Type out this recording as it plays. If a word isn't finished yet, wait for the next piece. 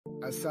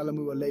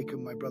Assalamu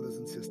alaikum, my brothers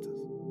and sisters.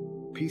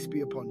 Peace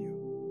be upon you.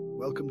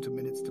 Welcome to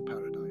Minutes to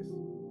Paradise.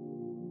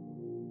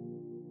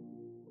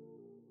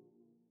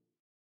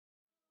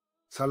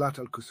 Salat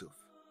al-Kusuf.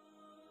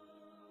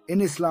 In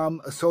Islam,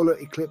 a solar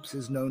eclipse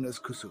is known as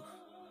Kusuf,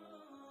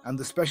 and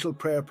the special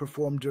prayer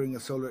performed during a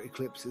solar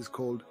eclipse is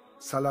called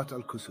Salat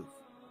al-Kusuf.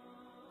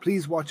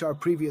 Please watch our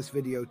previous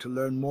video to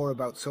learn more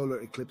about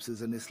solar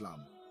eclipses in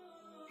Islam.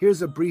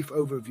 Here's a brief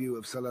overview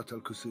of Salat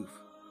al-Kusuf,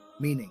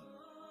 meaning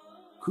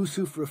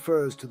Kusuf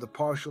refers to the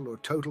partial or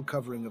total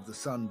covering of the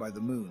sun by the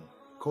moon,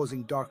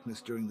 causing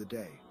darkness during the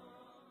day.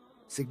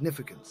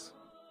 Significance: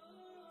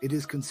 it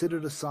is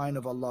considered a sign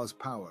of Allah's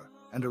power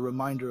and a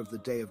reminder of the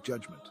Day of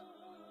Judgment.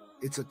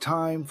 It's a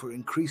time for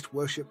increased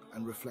worship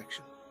and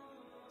reflection.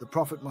 The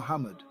Prophet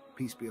Muhammad,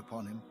 peace be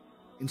upon him,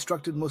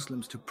 instructed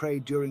Muslims to pray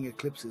during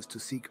eclipses to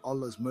seek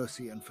Allah's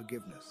mercy and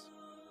forgiveness.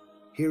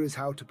 Here is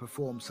how to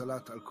perform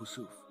Salat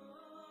al-Kusuf.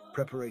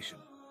 Preparation: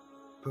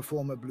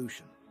 perform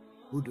ablution,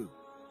 wudu,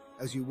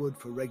 as you would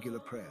for regular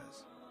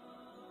prayers.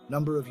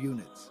 Number of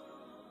units: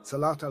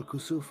 Salat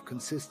al-Kusuf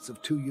consists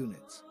of 2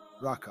 units,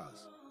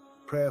 rakas,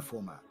 prayer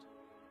format.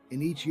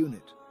 In each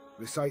unit,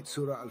 recite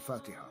Surah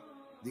al-Fatiha,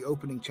 the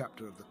opening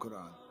chapter of the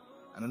Quran,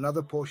 and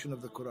another portion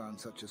of the Quran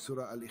such as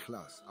Surah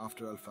al-Ikhlas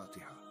after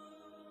al-Fatiha.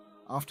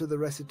 After the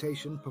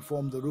recitation,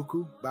 perform the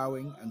ruku,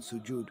 bowing, and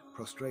sujud,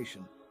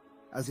 prostration,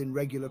 as in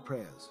regular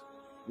prayers.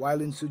 While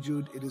in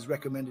sujud, it is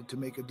recommended to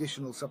make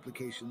additional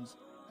supplications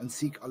and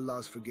seek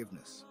Allah's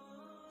forgiveness.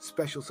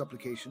 Special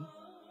supplication: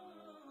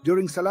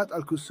 during Salat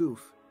al-Kusuf,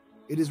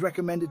 it is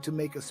recommended to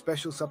make a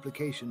special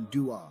supplication,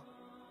 dua,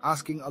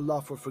 asking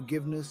Allah for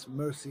forgiveness,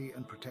 mercy,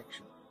 and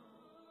protection.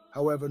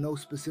 However, no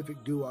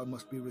specific dua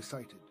must be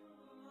recited.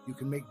 You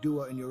can make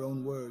dua in your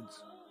own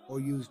words or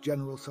use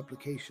general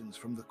supplications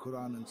from the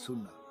Quran and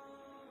Sunnah.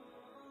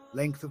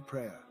 Length of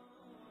prayer: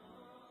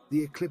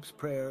 the eclipse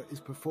prayer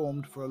is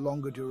performed for a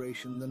longer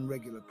duration than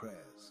regular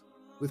prayers,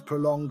 with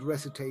prolonged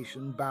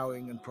recitation,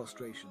 bowing, and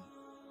prostration.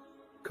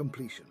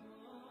 Completion: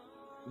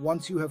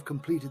 once you have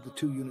completed the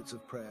 2 units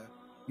of prayer,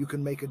 you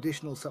can make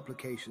additional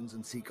supplications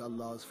and seek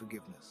Allah's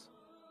forgiveness.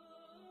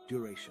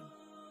 Duration: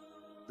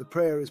 the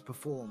prayer is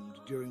performed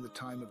during the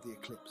time of the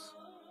eclipse,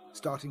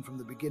 starting from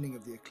the beginning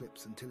of the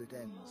eclipse until it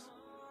ends.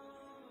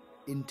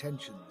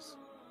 Intentions: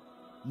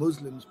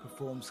 Muslims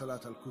perform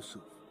Salat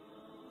al-Kusuf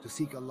to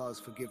seek Allah's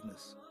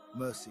forgiveness,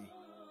 mercy,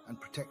 and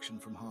protection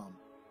from harm.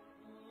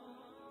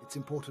 It's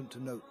important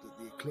to note that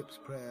the eclipse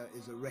prayer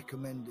is a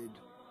recommended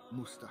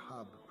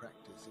mustahab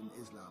practice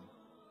in Islam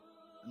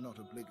and not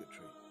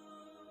obligatory.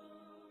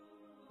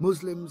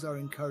 Muslims are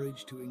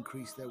encouraged to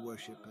increase their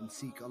worship and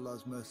seek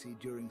Allah's mercy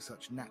during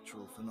such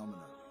natural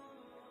phenomena.